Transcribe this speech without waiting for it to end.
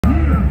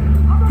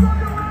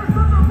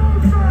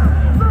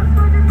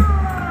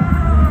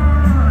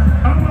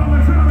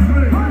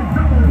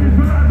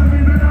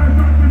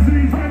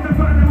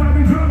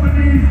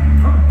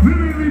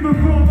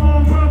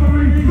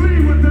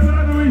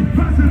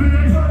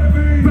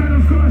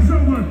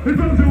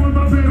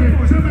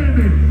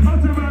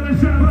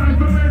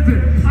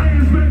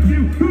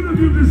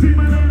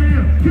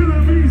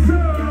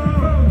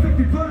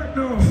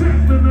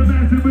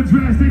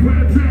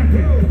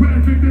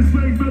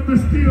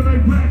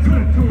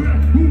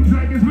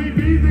Wu-Tang is we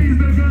beat these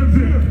niggas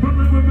here.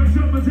 Rolling with my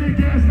jumpers in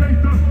gas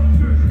station.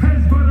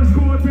 Heads by the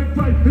score, take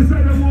flight.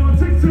 Inside the war,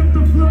 takes up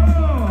the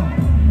floor.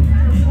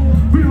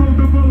 We hold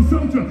the bow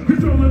soldier,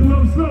 controlling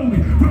low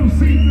slowly.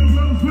 Proceed the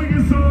low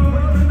swinging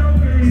sword.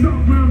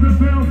 Stop round and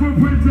bound for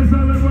Princess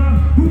Oliver.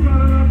 Who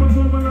got it up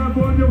before my life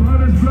on your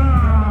hunter's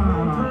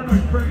blood?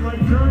 Turn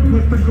like Jerry,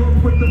 with the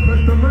Cloak, with the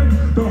pestilence.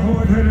 The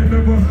hard-headed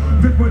never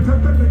did what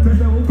tempted to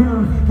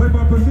burn. Play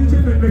my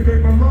position in the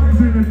game of lines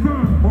in his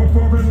burn. On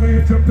foreign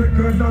land, jumped the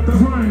gun out the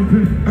frying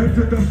pit.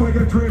 Entered the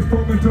fire,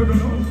 transformed into the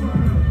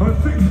a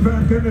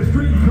six-pack in the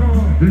street car.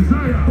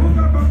 Desire. Who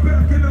got my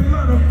back in the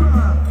line of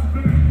fire?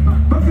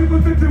 My people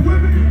think they're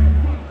women.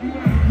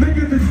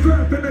 Niggas is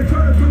strapped and they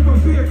try to flip my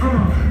vehicle.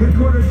 They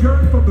caught a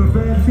jerk from the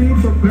bad team,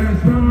 from bad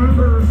storm.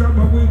 Birds got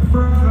my wings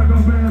fried like a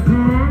bad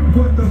storm.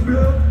 What the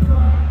bill?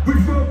 We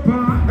smoke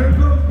pie and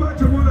blow spot.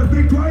 You wanna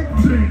think twice?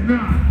 Think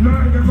not.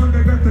 Lying among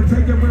they got to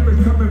take it where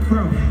it's coming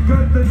from.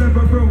 Guns that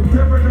never broke,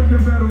 tearing up your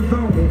battle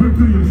zone. Rip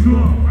through your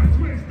slow.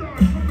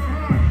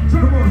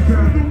 Come on,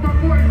 Jack. My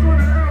boys on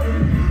the L.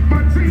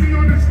 Martini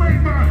on the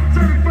slave bar.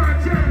 Certified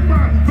jack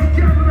bar.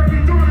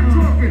 Vocabulary daughter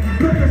talking.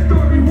 Play a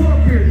story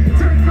walking.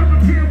 Take cover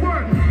tier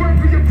 1. Run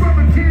for your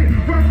brother kid.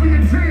 Run for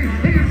your team.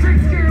 And your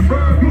 6 kid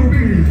run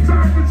movie.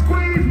 Time to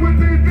squeeze with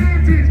the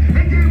advantage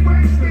and get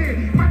wasted.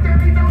 But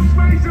there ain't no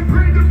space to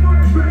bring the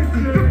boy back.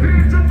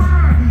 Compared to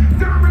mine.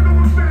 Domino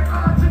effect,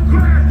 arts and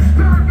class.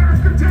 Time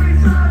mask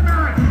contains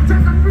cyanide.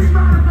 Take a free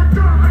ride of my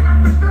dog. I got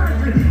the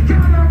fashion.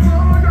 Count up for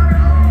all y'all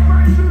that all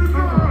fight to the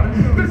guard.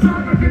 The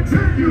saga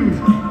continues.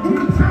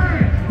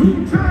 Wu-Tang,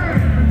 Wu-Tang.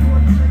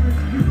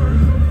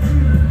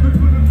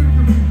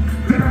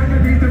 Then I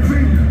need the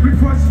beat. We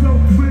crush slow,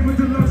 play with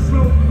the love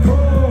slow.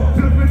 Oh,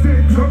 definition,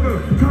 conquer,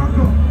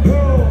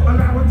 whoa.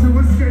 Allow it to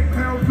escape,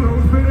 hell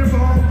flows, spin and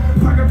ball.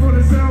 Pocket full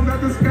of sound at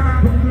the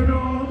sky. Rolling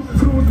arms,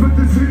 tools with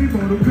the city,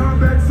 Mortal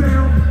Kombat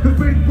sound. The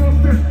fake boss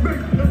that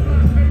make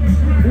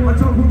a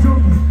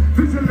jungle,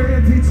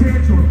 vigilante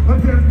tantrum, a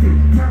death kid,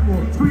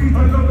 catwalk, scream,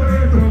 another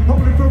anthem,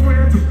 holding for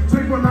ransom,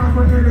 stabilize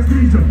for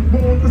anesthesia,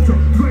 more orchestra,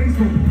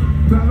 graceful,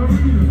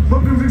 ballerina, my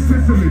music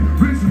Sicily,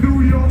 rich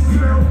New York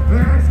smell,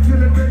 ass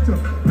killing nature,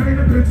 paint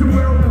a picture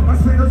well, I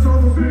sing a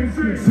song of big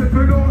things,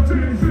 sipping on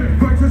gin,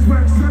 righteous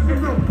wax,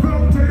 stepping up,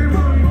 rotating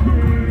money.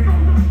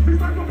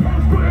 It's like a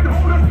boss putting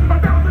hold us,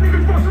 1,000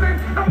 niggas busting in,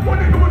 not one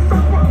nigga would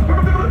suffer, but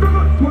I'm gonna do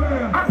it.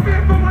 I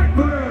stand for like,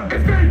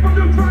 escape from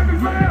the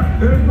dragon's lair.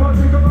 It's one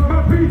thing about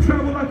my beat,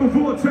 travel like a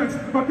vortex,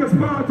 I can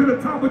spine to the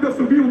top of the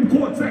cerebral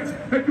cortex,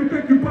 if you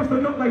think you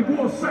busting up like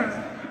war sex,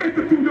 if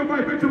you do your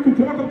right ventricle,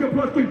 part of your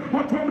bloodstream,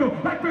 on terminal,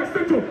 like West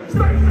Central,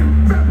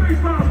 station, fat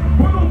bass lines,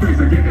 one on base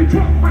and getting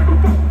drunk like a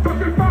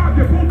fucking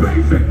 5-year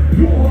probation,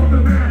 war of the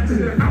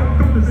masses,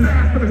 outcome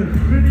disastrous,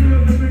 many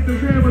of the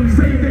victims' families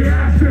save their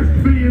ashes,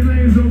 being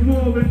lanes of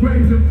war and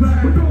graves and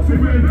flags, but those who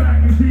ran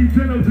back and see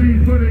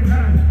genocides for their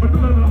acts,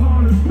 another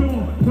hardest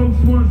storm, close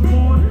ones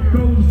born,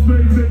 those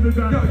slaves in the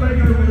got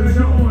slaves on the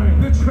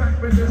joint. The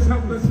trackman is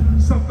helpless,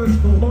 suffers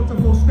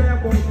multiple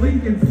stab wounds,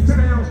 bleeding,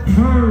 sounds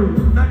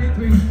heard.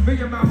 93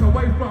 million miles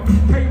away from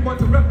K1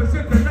 to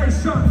represent the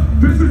nation.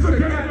 This is a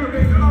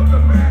gathering of the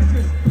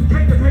masses.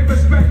 Came to pay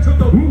respect to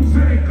the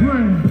Wu-Tang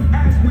Clan.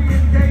 As we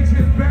engage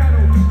in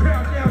battle,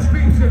 pound down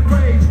streams in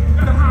rage.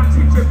 The high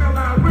teacher,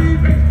 Mel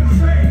Reed, makes the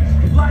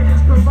stage. Light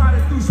is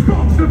provided through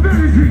sparks of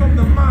energy from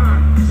the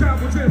mind.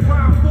 Travels in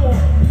round 4,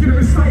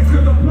 giving sight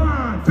to the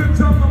blind. Them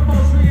dumb are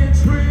mostly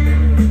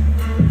intrigued.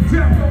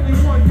 Death only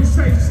one you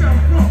say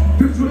self-wrong.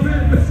 This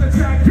relentless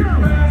attack. Yo,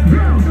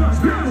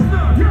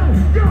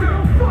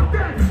 fuck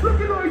that.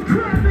 Look at all these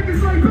crap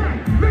niggas like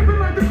back. Living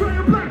like the gray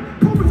and black.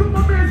 Pumas on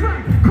my man's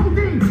rack.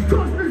 Codeine,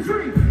 tossing the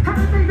dream. Had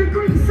a name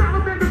degree,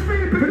 salamander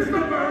feed. But it's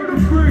never heard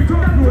of free.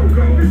 That's too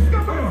good.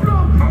 Discover the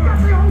flow. Got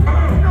the whole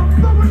thing. I'm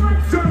flowing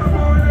like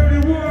Jonathan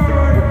 81.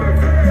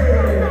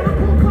 Not a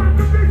pull clock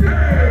division.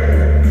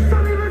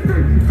 Sonny,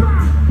 listen.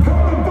 Five.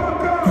 Hold the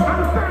fuck up. I'm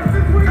the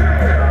fastest we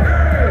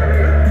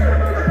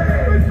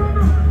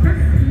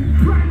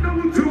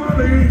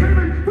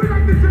we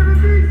like the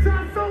Genevieve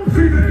shot so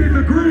season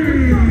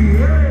degree.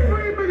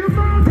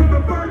 From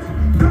the first,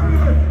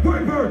 dominant,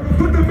 white bird,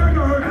 put the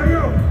megahertz, hey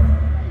yo.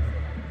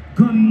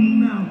 Gunny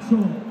mouth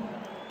talk,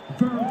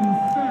 verbal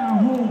foul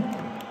hawk.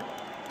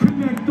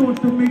 Connect thoughts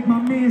to make my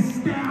man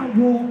style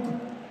walk.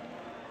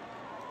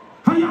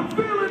 How y'all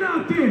feeling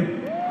out there?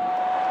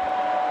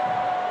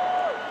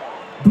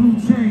 Blue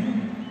tank,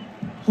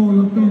 all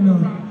up in a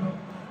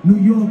New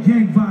York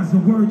gang visor,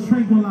 word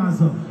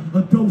tranquilizer,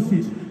 a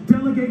dosage.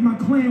 Delegate my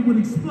clan with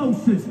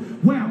explosives.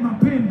 Wow, my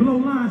pen blow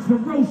lines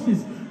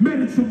ferocious.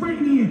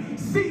 Mediterranean,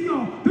 see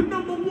y'all, the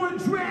 #1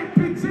 drag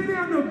pick. Tear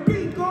down the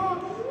beat,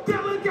 God.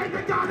 Delegate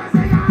the God that's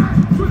AI.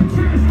 Trip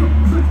chancellor,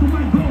 switch the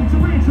white gold,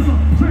 tarantula.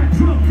 Track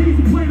truck,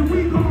 easy play the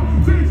week off.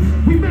 Bitch,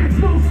 we max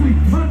mostly.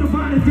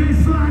 Undivided, then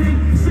sliding.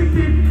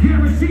 Sickening,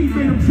 guaranteed,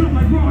 made them jump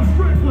like Ross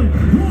Franklin.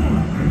 One.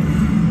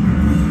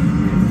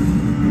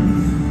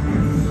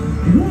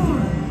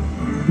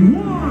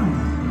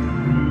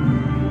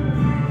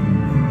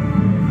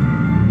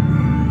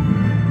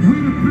 We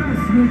the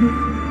best, nigga.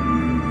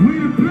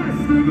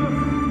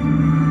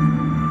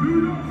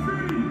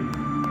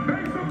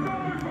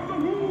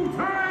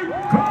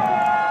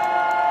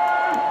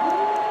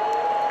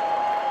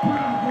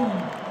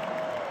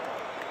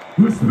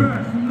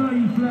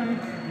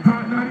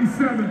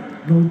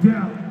 jamming. No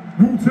doubt.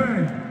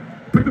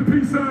 Wu-Tang. Put the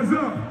peace signs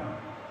up.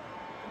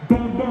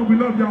 Bum, bum, we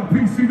love y'all.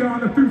 Peace, see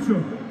y'all in the future.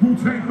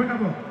 Wu-Tang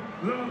forever.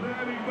 Love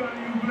everybody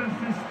who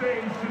blessed this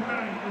stage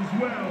tonight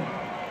as well.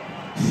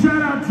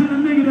 Shout out to the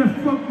nigga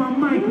that fucked my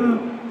mic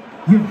up.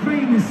 You're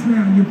famous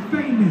now. You're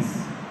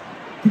famous.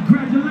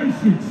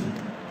 Congratulations.